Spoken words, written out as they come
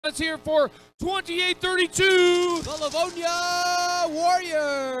Let's hear it for 2832. The Livonia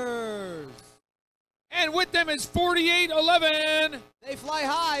Warriors. And with them is 4811. They fly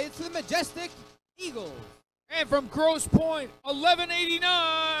high. It's the Majestic Eagles. And from Grosse Pointe,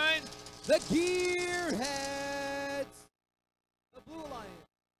 1189. The Gearheads. The Blue Lions.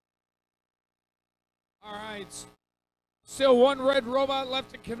 All right. Still one red robot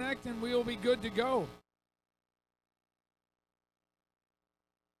left to connect, and we will be good to go.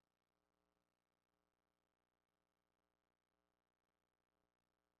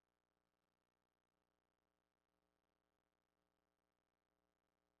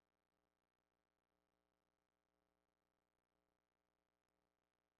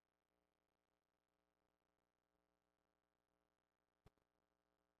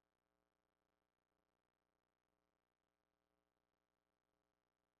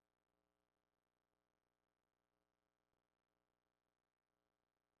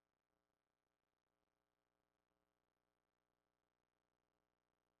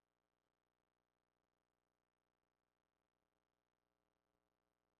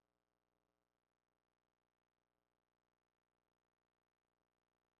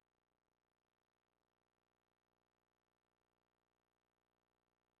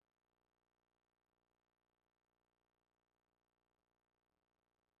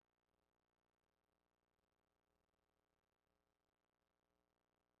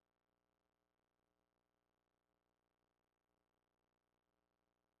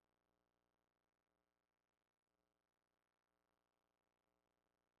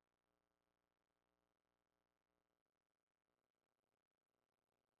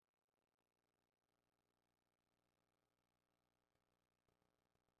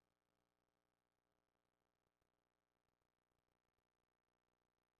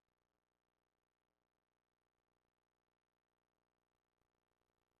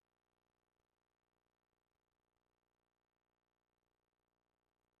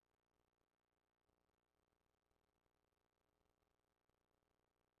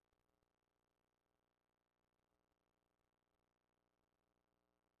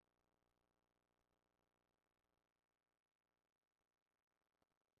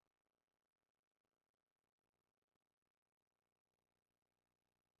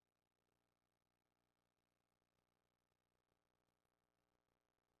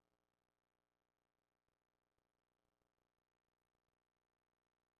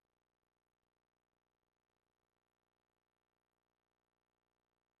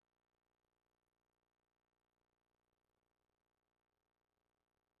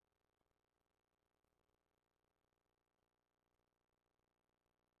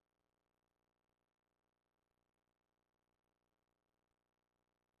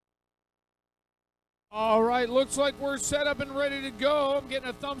 All right, looks like we're set up and ready to go. I'm getting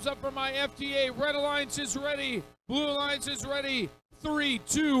a thumbs up from my FTA. Red Alliance is ready. Blue Alliance is ready. 3,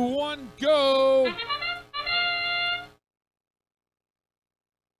 2, 1, go. And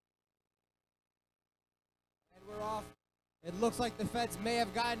we're off. It looks like the Feds may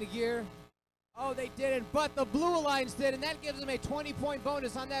have gotten to gear. Oh, they didn't, but the Blue Alliance did, and that gives them a 20-point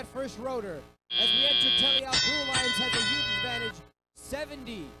bonus on that first rotor. As we enter Teleout, Blue Alliance has a huge advantage,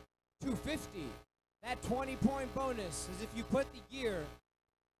 70 to 50. That 20-point bonus is if you put the gear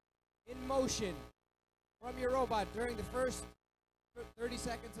in motion from your robot during the first 30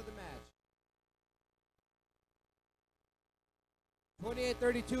 seconds of the match.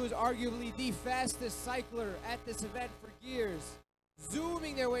 2832 is arguably the fastest cycler at this event for gears,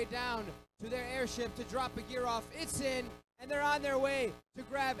 zooming their way down to their airship to drop a gear off. It's in, and they're on their way to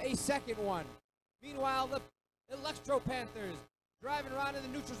grab a second one. Meanwhile, the Electro Panthers driving around in the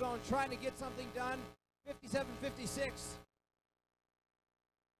neutral zone, trying to get something done. 57-56.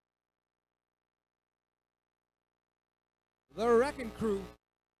 The Wrecking Crew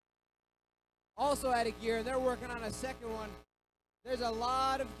also had a gear, and they're working on a second one. There's a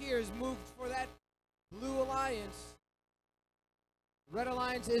lot of gears moved for that Blue Alliance. Red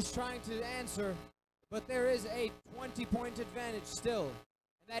Alliance is trying to answer, but there is a 20-point advantage still.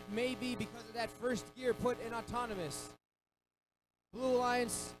 And that may be because of that first gear put in autonomous. Blue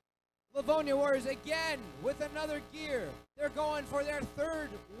Alliance, Livonia Warriors again with another gear. They're going for their third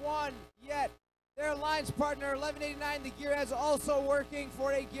one yet. Their alliance partner, 1189, the gear has also working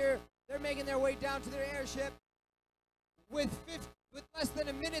for a gear. They're making their way down to their airship. With less than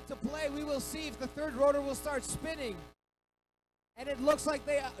a minute to play, we will see if the third rotor will start spinning. And it looks like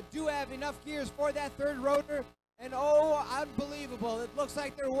they do have enough gears for that third rotor. And oh, unbelievable. It looks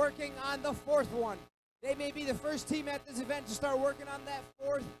like they're working on the fourth one. They may be the first team at this event to start working on that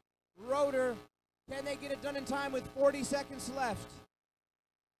fourth rotor. Can they get it done in time with 40 seconds left?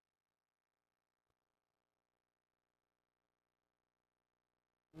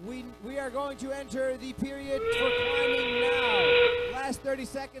 We are going to enter the period for climbing now. Last 30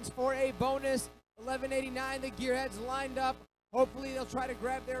 seconds for a bonus. 1189, the gearheads lined up. Hopefully they'll try to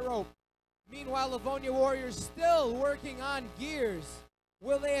grab their rope. Meanwhile, Livonia Warriors still working on gears.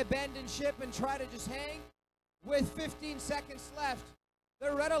 Will they abandon ship and try to just hang? With 15 seconds left,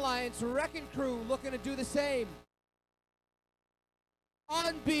 the Red Alliance Wrecking Crew looking to do the same.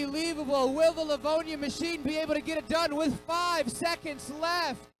 Unbelievable. Will the Livonia machine be able to get it done with 5 seconds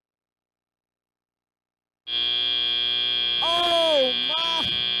left? Oh my!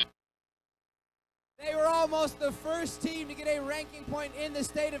 They were almost the first team to get a ranking point in the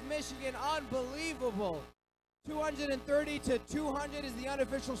state of Michigan. Unbelievable. 230 to 200 is the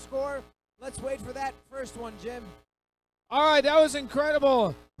unofficial score. Let's wait for that first one, Jim. All right, that was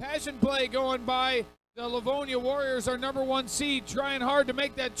incredible. Passion play going by. The Livonia Warriors are #1 seed, trying hard to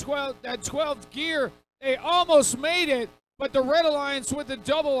make that 12th gear. They almost made it, but the Red Alliance with the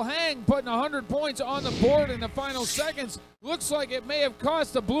double hang, putting 100 points on the board in the final seconds. Looks like it may have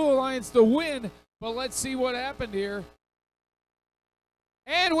cost the Blue Alliance the win, but let's see what happened here.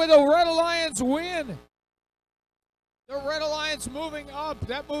 And with a Red Alliance win, the Red Alliance moving up.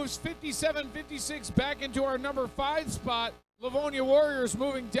 That moves 57-56 back into our #5 spot. Livonia Warriors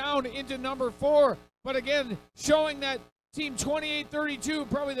moving down into #4. But again, showing that Team 2832,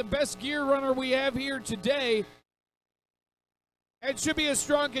 probably the best gear runner we have here today. And should be a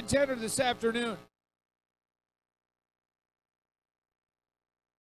strong contender this afternoon.